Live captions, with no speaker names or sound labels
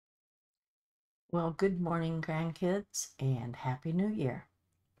Well, good morning, grandkids, and Happy New Year.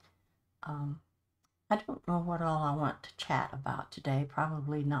 I don't know what all I want to chat about today,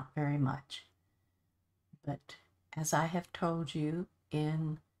 probably not very much. But as I have told you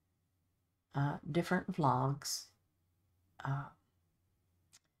in different vlogs,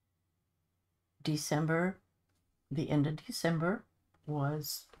 the end of December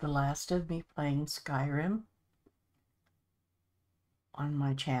was the last of me playing Skyrim on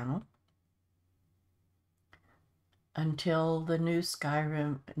my channel. Until the new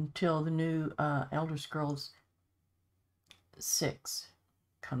Elder Scrolls 6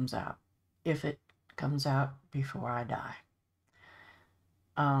 comes out, if it comes out before I die.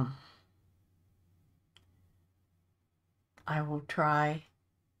 I will try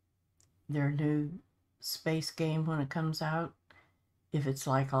their new space game when it comes out. If it's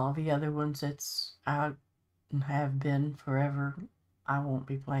like all the other ones that's out and have been forever, I won't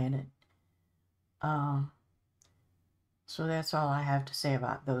be playing it. So that's all I have to say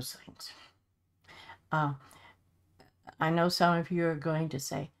about those things. I know some of you are going to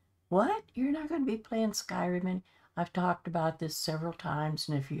say, what? You're not going to be playing Skyrim? And I've talked about this several times,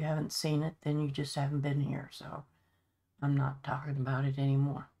 and if you haven't seen it, then you just haven't been here, so I'm not talking about it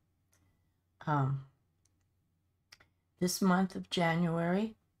anymore. This month of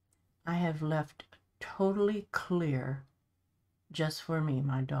January, I have left totally clear just for me.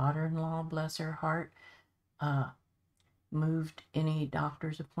 My daughter-in-law, bless her heart, moved any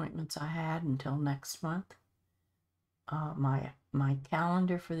doctor's appointments I had until next month. My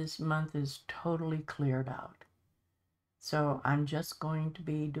calendar for this month is totally cleared out. So I'm just going to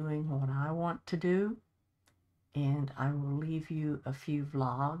be doing what I want to do, and I will leave you a few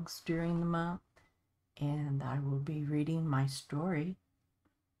vlogs during the month, and I will be reading my story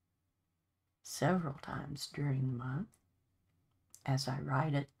several times during the month as I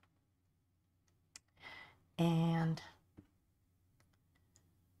write it. And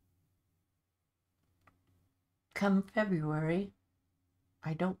come February,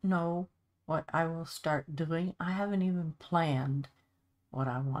 I don't know what I will start doing. I haven't even planned what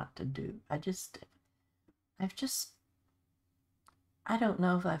I want to do. I don't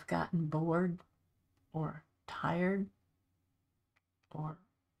know if I've gotten bored or tired or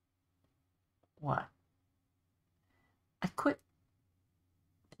what. I quit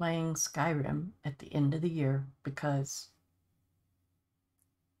playing Skyrim at the end of the year because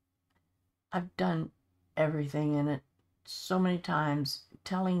I've done everything in it so many times,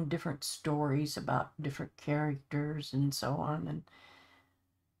 telling different stories about different characters and so on, and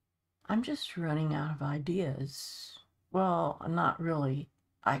I'm just running out of ideas. Well, not really.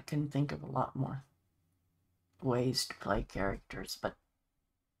 I can think of a lot more ways to play characters, but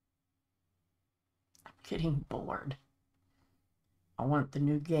I'm getting bored. I want the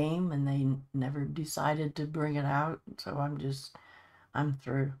new game, and they never decided to bring it out, so I'm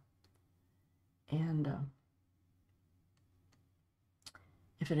through. And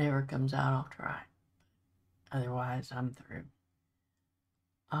if it ever comes out, I'll try. Otherwise, I'm through.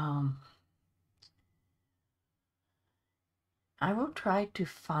 I will try to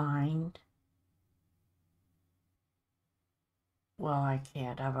find... Well, I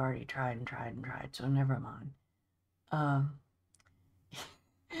can't. I've already tried and tried and tried, so never mind.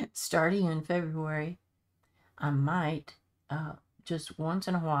 Starting in February, I might just once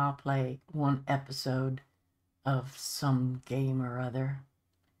in a while play one episode of some game or other.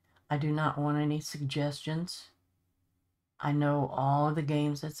 I do not want any suggestions. I know all of the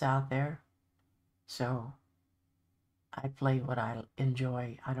games that's out there, so I play what I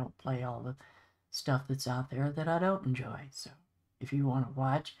enjoy. I don't play all the stuff that's out there that I don't enjoy. So if you want to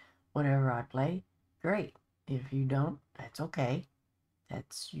watch whatever I play, great. If you don't, that's okay.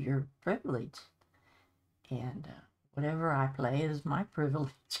 That's your privilege. And whatever I play is my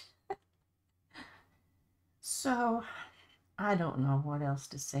privilege. So I don't know what else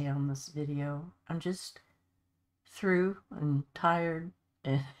to say on this video. I'm just through and tired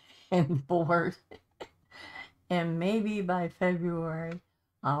and bored. And maybe by February,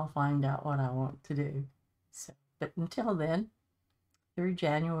 I'll find out what I want to do. So, but until then, through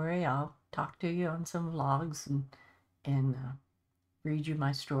January, I'll talk to you on some vlogs and read you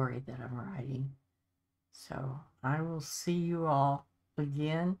my story that I'm writing. So I will see you all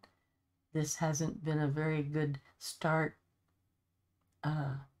again. This hasn't been a very good start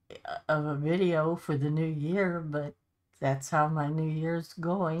of a video for the new year, but that's how my new year's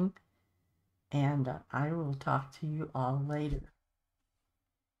going. And I will talk to you all later.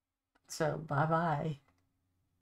 So bye-bye.